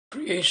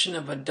Creation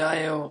of a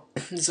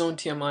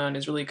diazonium ion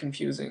is really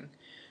confusing.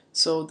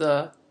 So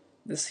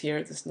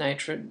this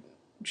nitrogen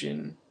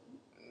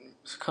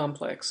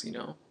complex,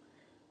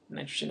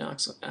 nitrogen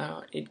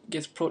oxide, it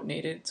gets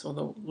protonated. So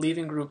the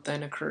leaving group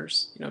then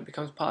occurs, it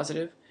becomes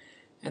positive,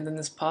 and then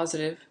this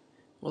positive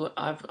will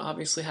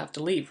obviously have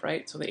to leave,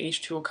 right? So the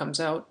H2O comes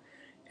out,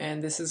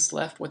 and this is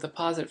left with a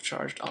positive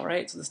charge. All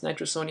right. So this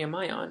nitrosonium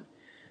ion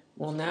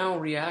will now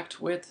react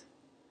with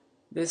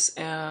this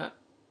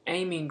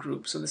amine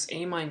group. So this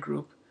amine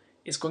group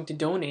is going to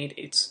donate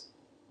its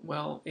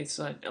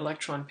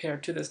electron pair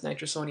to this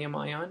nitrosonium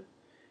ion,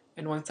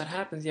 and once that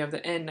happens, you have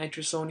the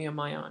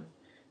N-nitrosonium ion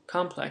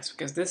complex,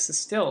 because this is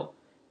still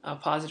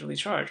positively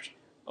charged.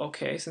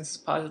 Okay, since it's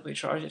positively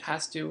charged, it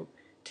has to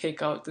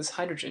take out this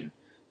hydrogen.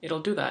 It'll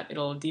do that.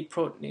 It'll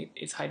deprotonate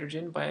its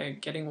hydrogen by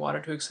getting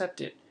water to accept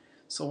it.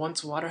 So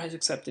once water has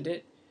accepted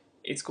it,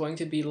 it's going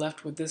to be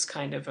left with this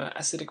kind of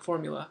acidic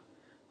formula.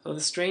 So the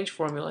strange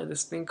formula,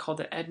 this thing called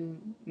the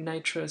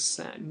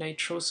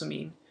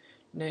nitrosamine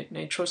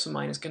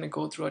is going to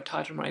go through a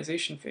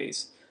tautomerization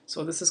phase.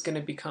 So this is going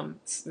to become,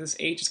 this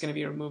H is going to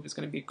be removed, it's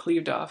going to be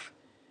cleaved off.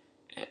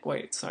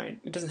 Wait, sorry,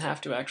 it doesn't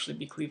have to actually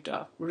be cleaved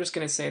off. We're just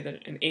going to say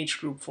that an H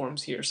group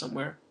forms here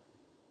somewhere.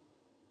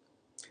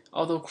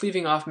 Although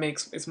cleaving off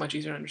it's much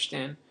easier to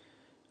understand.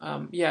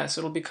 Yeah,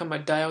 so it'll become a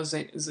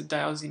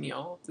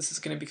diazoniol. This is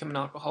going to become an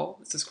alcohol.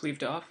 This is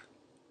cleaved off.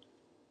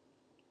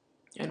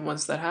 And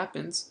once that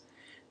happens,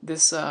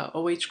 this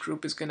OH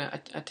group is going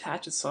to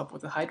attach itself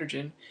with a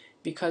hydrogen,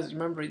 because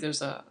remember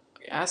there's a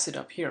acid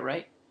up here,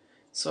 right?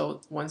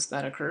 So once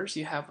that occurs,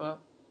 you have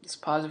this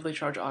positively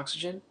charged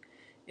oxygen.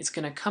 It's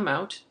going to come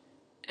out,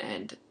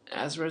 and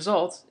as a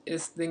result,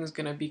 this thing is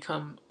going to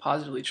become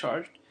positively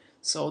charged.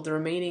 So the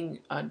remaining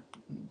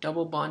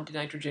double bond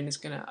nitrogen is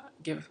going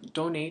to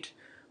donate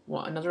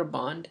another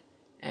bond,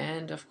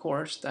 and of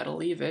course that'll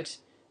leave it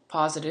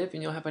positive,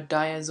 and you'll have a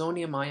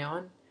diazonium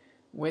ion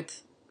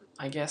with,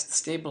 I guess, the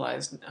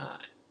stabilized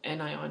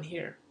anion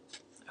here.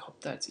 I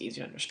hope that's easy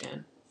to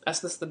understand.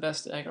 That's the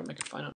best diagram I could find on